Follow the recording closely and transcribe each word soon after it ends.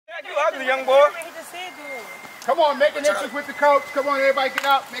ugly, young boy. Come on, make an entrance with the coach. Come on, everybody get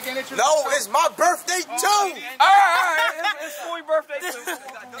up. Make an entrance. No, it's my birthday too. All right. It's Fully's birthday too.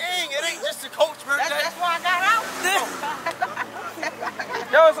 Dang, it ain't just the coach's birthday. That's why I got out.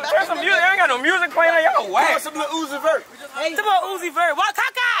 Yo, turn some music. I ain't got no music playing on y'all. Whack. Some little Uzi Vert. Hey, come on, Uzi Vert. What,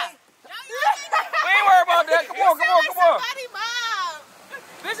 Kaka? We ain't worried about that. Come on.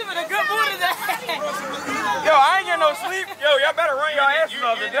 Bishop with a good mood today. Yo, I ain't getting no sleep. Yo, y'all better run y'all asses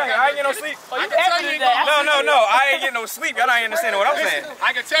off today. I ain't getting no sleep. Oh, you happy today? No. I ain't getting no sleep. Y'all not understanding what I'm saying.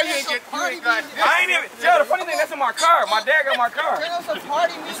 I can tell you ain't got. I ain't even. Yo, the funny thing, that's in my car. My dad got my car. You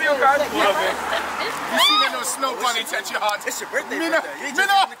see what car I pulled up in? You see that no snow bunny touch your heart. It's your birthday. Minnow.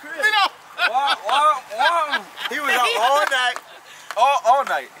 He was out all night. All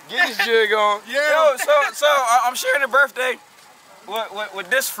night. Get his jig on. Yeah. Yo, so I'm sharing the birthday with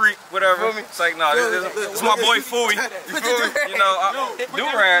this freak, whatever. It's like, no, this is my boy Fully. You feel me? You know,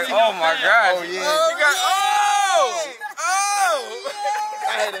 do-rag. Oh my God. Oh yeah.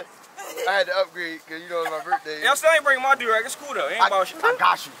 I had to upgrade because you know it's my birthday. Y'all still ain't bringing my do-rag. It's cool though. Ain't about shit. I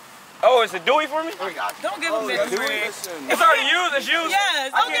got you. Oh, it's a Dewey for me? Don't give him that do-rag. It's already used. It's used.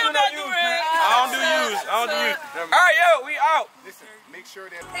 Yes, don't give him that do-rag. I don't do used. All right, yo, we out. Listen, make sure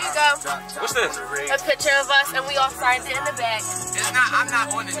that. Here you go. What's this? A picture of us, and we all signed it in the back. I'm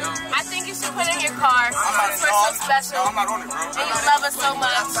not on it though. I think you should put it in your car. It's so special. No, I'm not on it, bro. And you love us so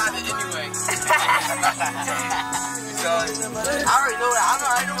much. I signed it anyway. I already know that.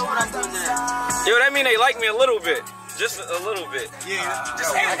 I know what I'm doing now. Yo, that mean they like me a little bit. Just a little bit. Yeah. This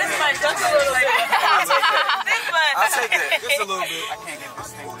much, just a little bit. This much. I'll take that. Just a little bit. I can't get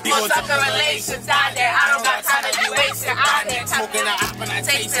this thing. More sucker relations out there. I don't got time to be wasting out there. Smoking a hop and I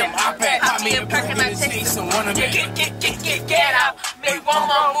taste him. I bet pop me a perk and I taste him. One of me. Get out. Make one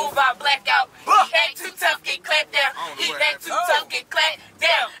more move, I black out. He ain't too tough, get clapped down. He ain't too tough, get clapped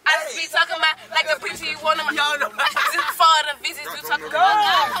down. I just be talking about like a preacher, you want him. Just for the visits, you talking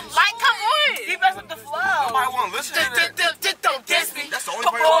about. Like, come on. He messed up the flow. Nobody want to listen to that. Don't diss me. That's the only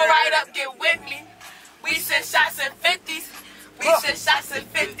Come part on, right up, get with me. We send shots in 50s. We send shots in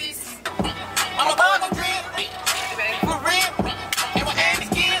 50s. I'm a ball of dream. For real. And my hand is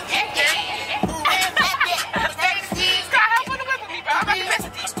kill.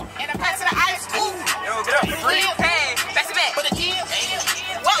 And I pass it the ice. Ooh. Yo, get up. Free. Hey, pass it back. For the kill.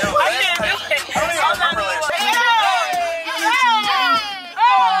 Whoa, I can't do it. I don't even remember that shit.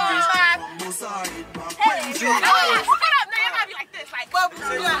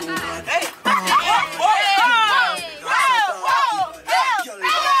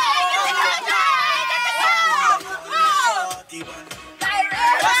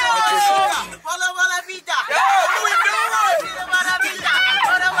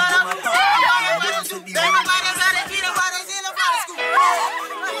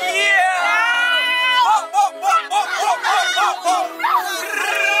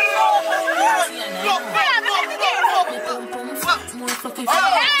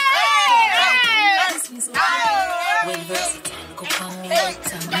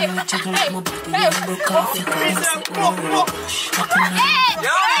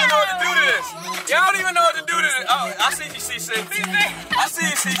 Y'all don't even know what to do to this. Oh, I see you, CC. I see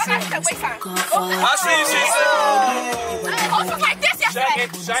you, CC. I see you, CC. Like this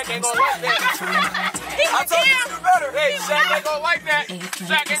yesterday. Shaq ain't gonna like that. I told you to do better. Hey, Shaq ain't gonna like that.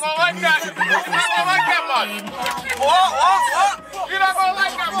 Shaq ain't gonna like that. You're not gonna like that much. What? You're not gonna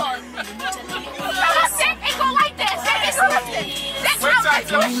like that much. Shaq ain't gonna like that. Shaq ain't gonna like that. What's that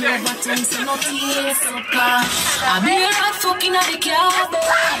your shit? I'm here at fucking at the cab.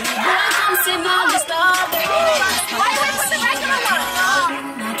 Come see my star. Why do I put the regular one?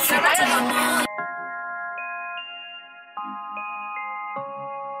 The regular one.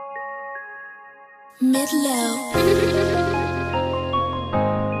 Mid-low.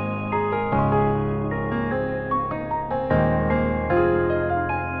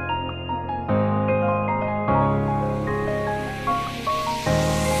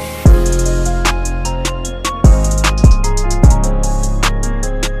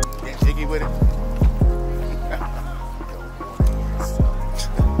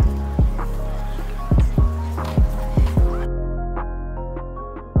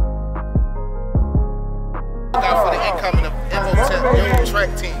 For the incoming of Imhotep,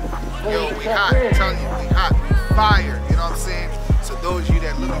 track team. Yo, we hot. I'm telling you, we hot. Fire. You know what I'm saying? So those of you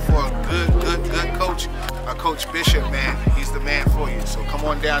that looking for a good coach, Coach Bishop, man, he's the man for you. So come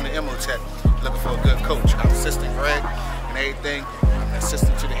on down to Imhotep, looking for a good coach. I'm assistant Greg and everything. I'm an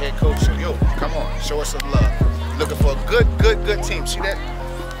assistant to the head coach. So yo, come on, show us some love. Looking for a good team. See that?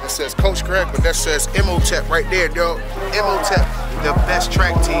 That says Coach Greg, but that says Imhotep right there, dog. Imhotep, the best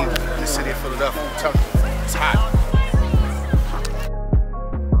track team in the city of Philadelphia. I'm telling you, it's hot.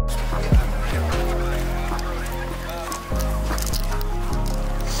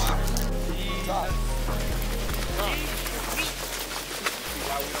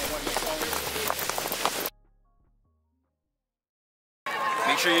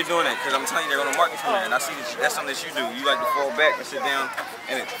 Make sure you're doing it, because I'm telling you, they're going to mark you from there. And I see that's something that you do. You like to fall back and sit down.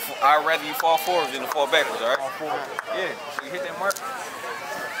 And I'd rather you fall forward than to fall backwards, all right? Yeah, so you hit that mark.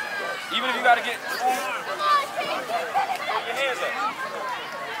 Even if you got to get... Throw your hands up.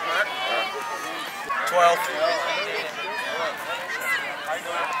 All right? 12.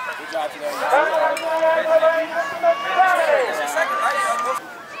 Good job today.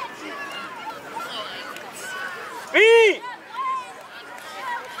 Speed!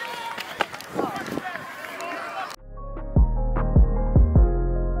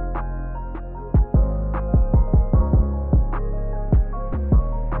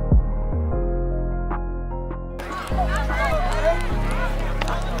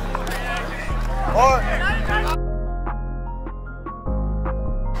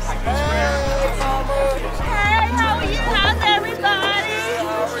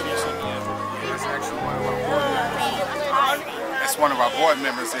 One of our board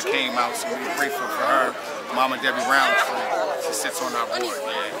members that came out, so we're grateful for her. Mama Debbie Roundtree. She sits on our board. Yeah.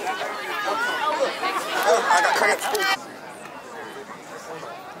 I got cramps.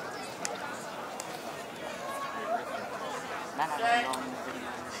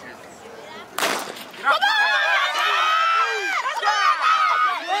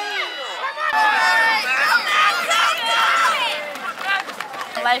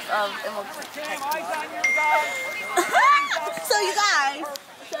 Life of Imhotep. So you guys,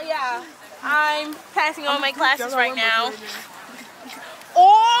 yeah, I'm passing all my classes right now.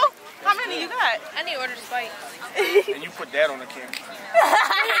 Oh, how many you got? I need to order Sprite. And you put that on the camera.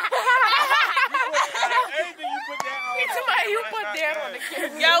 Anything you put that on. Somebody you put that on the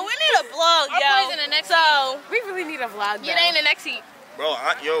camera. Yo, we need a vlog, yo. In the next we really need a vlog. Get in the next seat. Bro,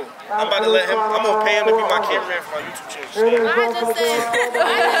 I'm about to let him, I'm going to pay him to be my cameraman for my YouTube channel. I just said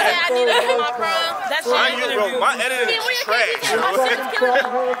I need to get my prom. That's why bro, my editing is trash. That's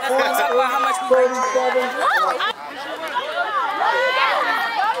why I'm talking about how much we bring.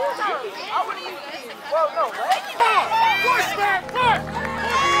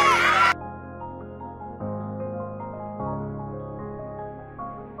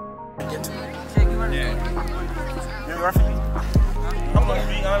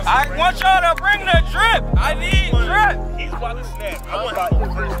 I want y'all to bring the drip. I need drip. He's about to snap. I want the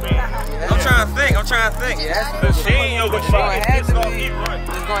first man. I'm trying to think. The shade, yo, but going ahead to be.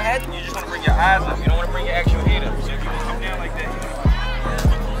 Just go ahead. You just want to bring your eyes up. You don't want to bring your actual head up. So if you want to come down like that,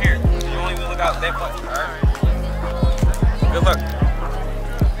 here, you don't even look out that much. All right. Good luck.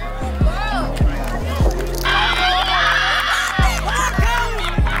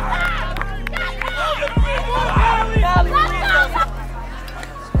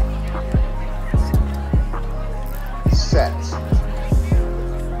 Set.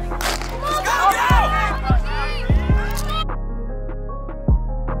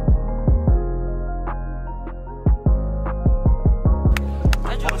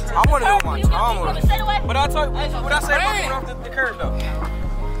 I want to know my time. But I told what I said about going off the curb though.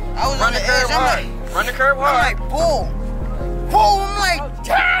 I was on the edge. I'm like, run the curb hard. I'm like, boom. Boom. I'm like,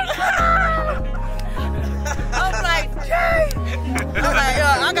 dang. I'm like, dang. I'm like, yo,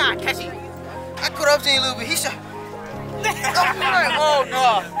 I gotta catch him. I caught up to him a little bit. He shot. I'm like, oh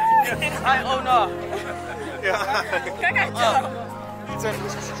no. Oh no.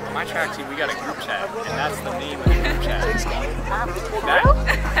 My track team, we got a group chat, and that's the name of the group chat.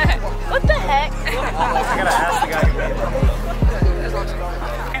 What the heck? I gotta ask the guy who made it.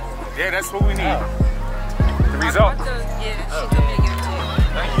 Yeah, that's what we need. The result.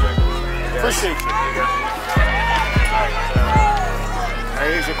 Thank you. Appreciate you.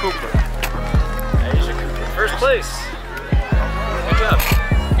 Asia Cooper. Asia Cooper. First place. Good job.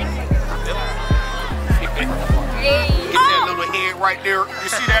 Get that little head right there. You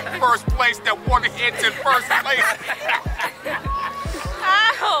see that first place, that one head's in first place.